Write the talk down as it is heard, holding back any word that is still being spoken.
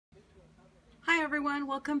Hi everyone,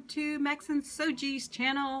 welcome to Max and Soji's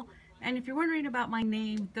channel. And if you're wondering about my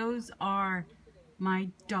name, those are my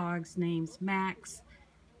dogs' names, Max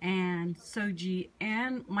and Soji,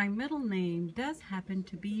 and my middle name does happen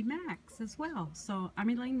to be Max as well. So I'm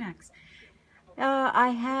Elaine Max. I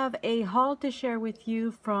have a haul to share with you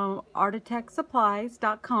from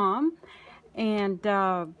artattacksupplies.com and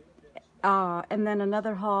then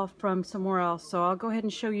another haul from somewhere else. So I'll go ahead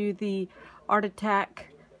and show you the Artattack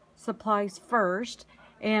supplies first.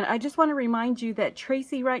 And I just want to remind you that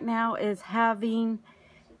Tracy right now is having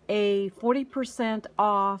a 40%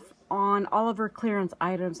 off on all of her clearance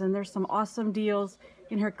items, and there's some awesome deals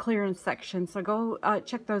in her clearance section, so go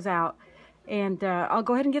check those out. And I'll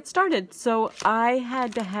go ahead and get started. So I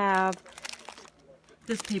had to have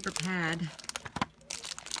this paper pad.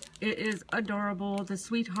 It is adorable, the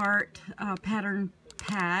Sweetheart pattern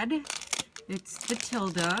pad. It's the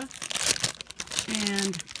Tilda,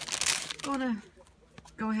 and I'm gonna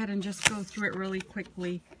go ahead and just go through it really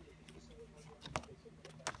quickly.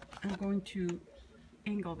 I'm going to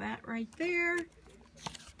angle that right there.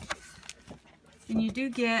 And you do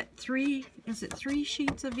get three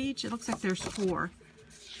sheets of each? It looks like there's 4.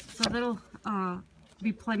 So that'll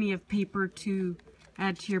be plenty of paper to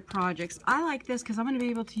add to your projects. I like this because I'm going to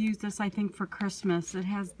be able to use this, I think, for Christmas. It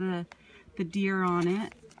has the deer on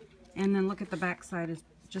it. And then look at the back side, is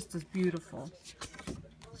just as beautiful.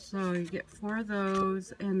 So you get 4 of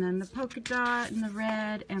those, and then the polka dot and the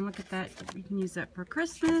red, and look at that, you can use that for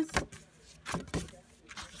Christmas.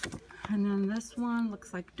 And then this one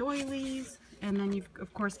looks like doilies, and then you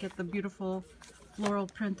of course get the beautiful floral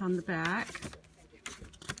print on the back.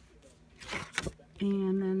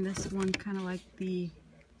 And then this one kind of like the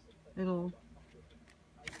little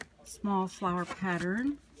small flower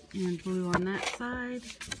pattern, and blue on that side.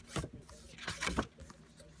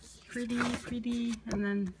 Pretty, pretty. And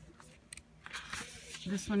then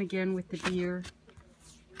this one again with the deer.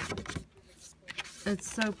 It's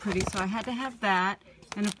so pretty, so I had to have that.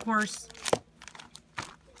 And of course,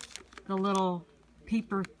 the little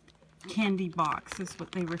paper candy box is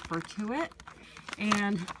what they refer to it.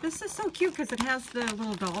 And this is so cute because it has the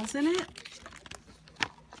little dolls in it.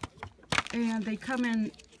 And they come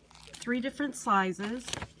in 3 different sizes.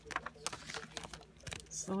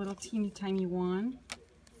 It's a little teeny tiny one.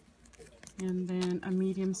 And then a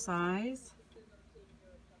medium size,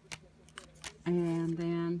 and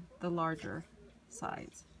then the larger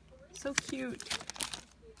size. So cute.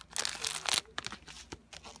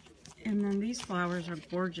 And then these flowers are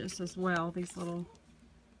gorgeous as well, these little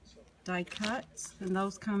die cuts, and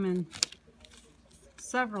those come in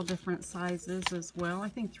several different sizes as well. I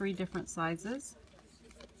think 3 different sizes.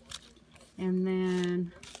 And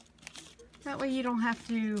then that way you don't have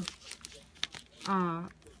to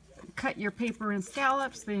cut your paper in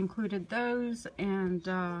scallops. They included those, and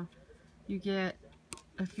you get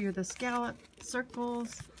a few of the scallop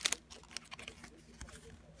circles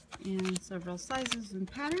in several sizes and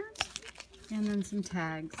patterns, and then some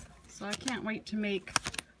tags. So I can't wait to make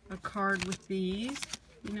a card with these.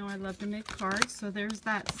 You know I love to make cards, so there's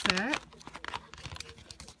that set.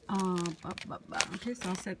 Okay, so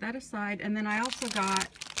I'll set that aside. And then I also got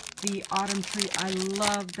the autumn tree. I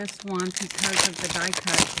love this one because of the die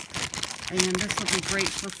cuts. And this will be great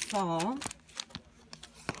for fall.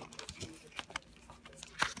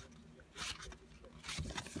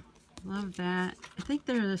 Love that. I think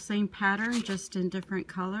they're the same pattern, just in different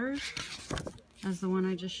colors as the one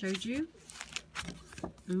I just showed you.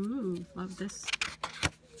 Ooh, love this.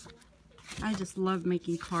 I just love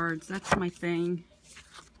making cards. That's my thing.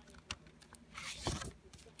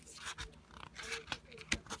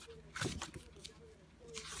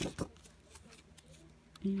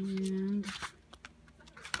 And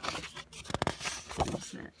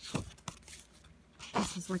what's that?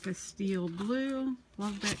 This is like a steel blue.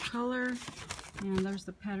 Love that color. And there's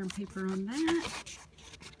the pattern paper on that.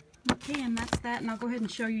 Okay, and that's that. And I'll go ahead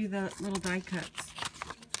and show you the little die cuts.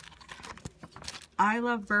 I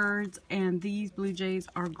love birds, and these blue jays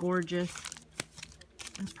are gorgeous.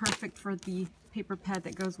 It's perfect for the paper pad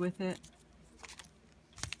that goes with it.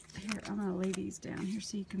 Here, I'm going to lay these down here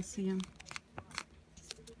so you can see them.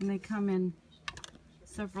 And they come in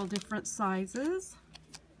several different sizes.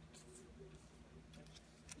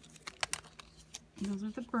 Those are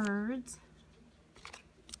the birds.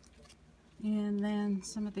 And then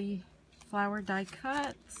some of the flower die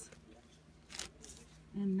cuts.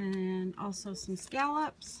 And then also some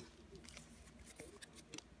scallops.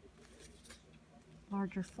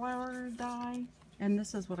 Larger flower die. And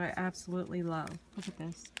this is what I absolutely love. Look at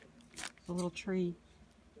this. The little tree.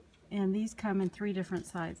 And these come in 3 different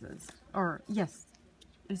sizes. Or, yes.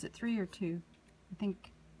 Is it 3 or 2? I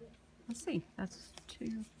think, let's see, that's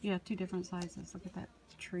two different sizes. Look at that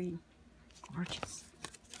tree. Gorgeous.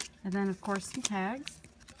 And then, of course, some tags.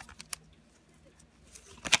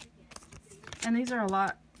 And these are a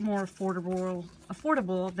lot more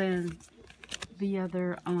affordable than the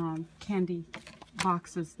other candy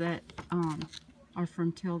boxes that are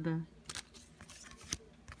from Tilda.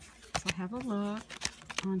 So have a look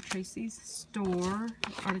on Tracy's store,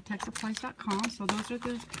 artattacksupplies.com. So those are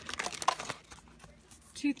the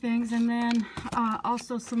two things. And then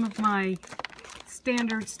also some of my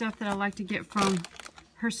standard stuff that I like to get from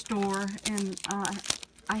her store. And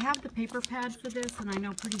I have the paper pad for this, and I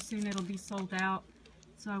know pretty soon it'll be sold out.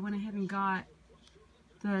 So I went ahead and got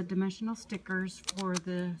the dimensional stickers for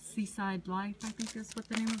the Seaside Life, I think is what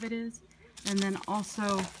the name of it is. And then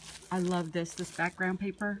also, I love this background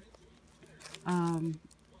paper.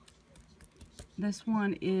 This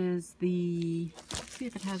one is the, let's see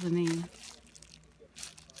if it has a name.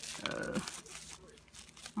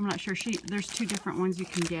 I'm not sure. There's two different ones you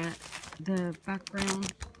can get. The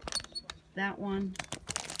background, that one,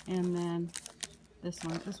 and then this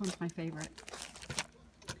one. This one's my favorite.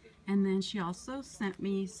 And then she also sent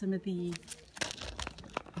me some of the,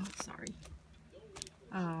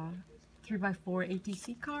 3x4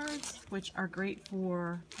 ATC cards, which are great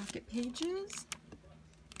for pocket pages.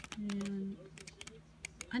 And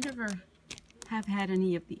I never have had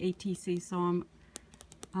any of the ATC, so I'm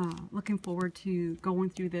looking forward to going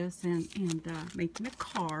through this and making a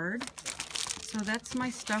card. So that's my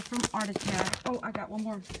stuff from Artattack. Oh, I got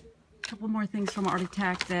couple more things from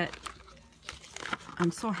Artattack that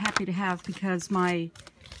I'm so happy to have, because my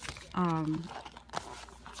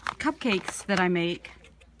cupcakes that I make,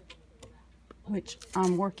 which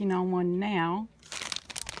I'm working on one now.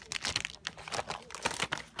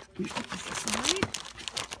 Let me put this aside.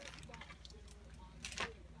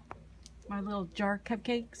 My little jar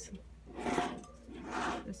cupcakes.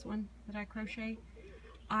 This one that I crochet.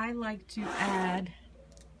 I like to add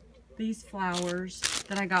these flowers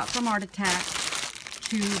that I got from Artattack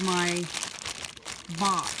to my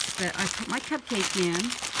box that I put my cupcake in.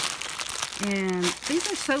 And these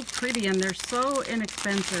are so pretty and they're so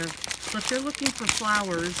inexpensive. So if you're looking for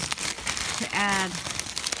flowers to add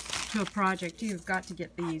to a project, you've got to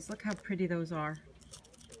get these. Look how pretty those are.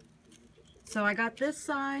 So I got this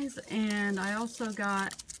size, and I also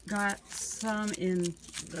got some in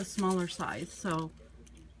the smaller size. So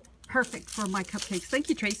perfect for my cupcakes. Thank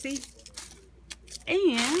you, Tracy.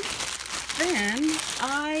 And then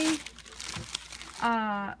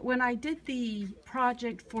when I did the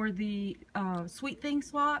project for the Sweet Thing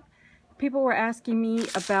swap, people were asking me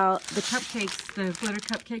about the cupcakes, the glitter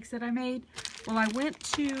cupcakes that I made. Well, I went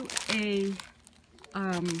to a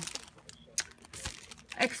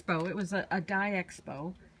expo. It was a dye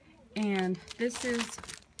expo, and this is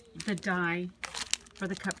the dye for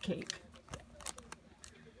the cupcake.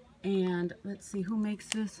 And let's see who makes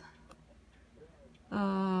this.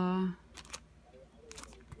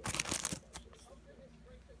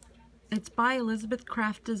 It's by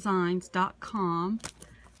ElizabethCraftDesigns.com,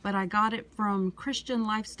 but I got it from Christian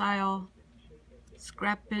Lifestyle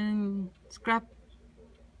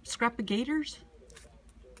Scrapagators.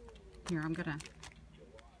 Here, I'm gonna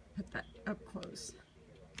put that up close.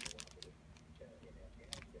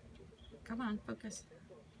 Come on, focus.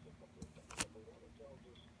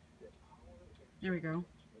 There we go.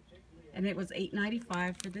 And it was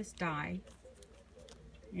 $8.95 for this die.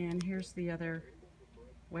 And here's the other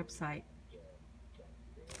website.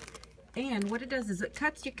 And what it does is it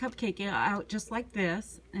cuts your cupcake out just like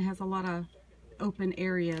this. It has a lot of open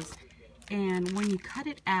areas. And when you cut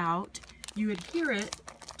it out, you adhere it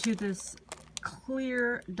to this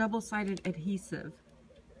clear double-sided adhesive.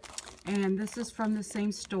 And this is from the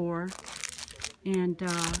same store. And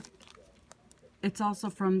it's also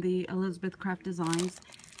from the Elizabeth Craft Designs.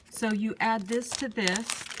 So you add this to this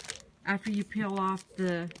after you peel off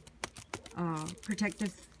the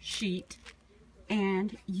protective sheet,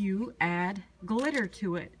 and you add glitter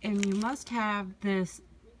to it. And you must have this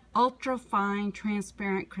ultra fine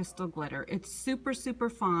transparent crystal glitter. It's super, super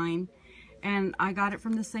fine, and I got it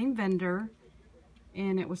from the same vendor,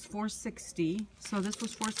 and it was $4.60. So this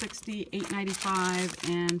was $4.60, $8.95,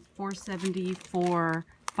 and $4.70 for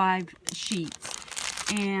 5 sheets.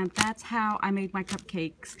 And that's how I made my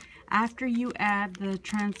cupcakes. After you add the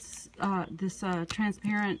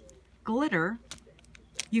transparent glitter,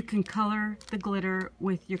 you can color the glitter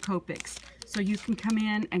with your Copics. So you can come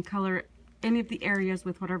in and color any of the areas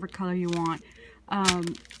with whatever color you want.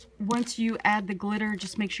 Once you add the glitter,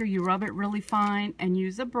 just make sure you rub it really fine and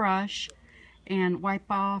use a brush and wipe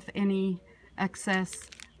off any excess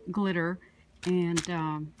glitter. And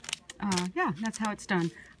yeah, that's how it's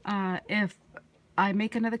done. If I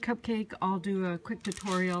make another cupcake, I'll do a quick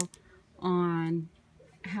tutorial on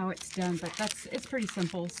how it's done, but it's pretty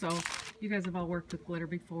simple. So you guys have all worked with glitter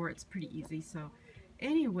before. It's pretty easy. So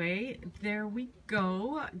anyway, there we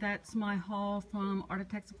go. That's my haul from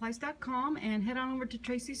artattacksupplies.com, and head on over to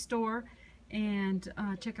Tracy's store and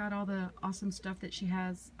check out all the awesome stuff that she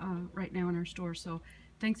has right now in her store. So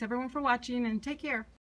thanks everyone for watching, and take care.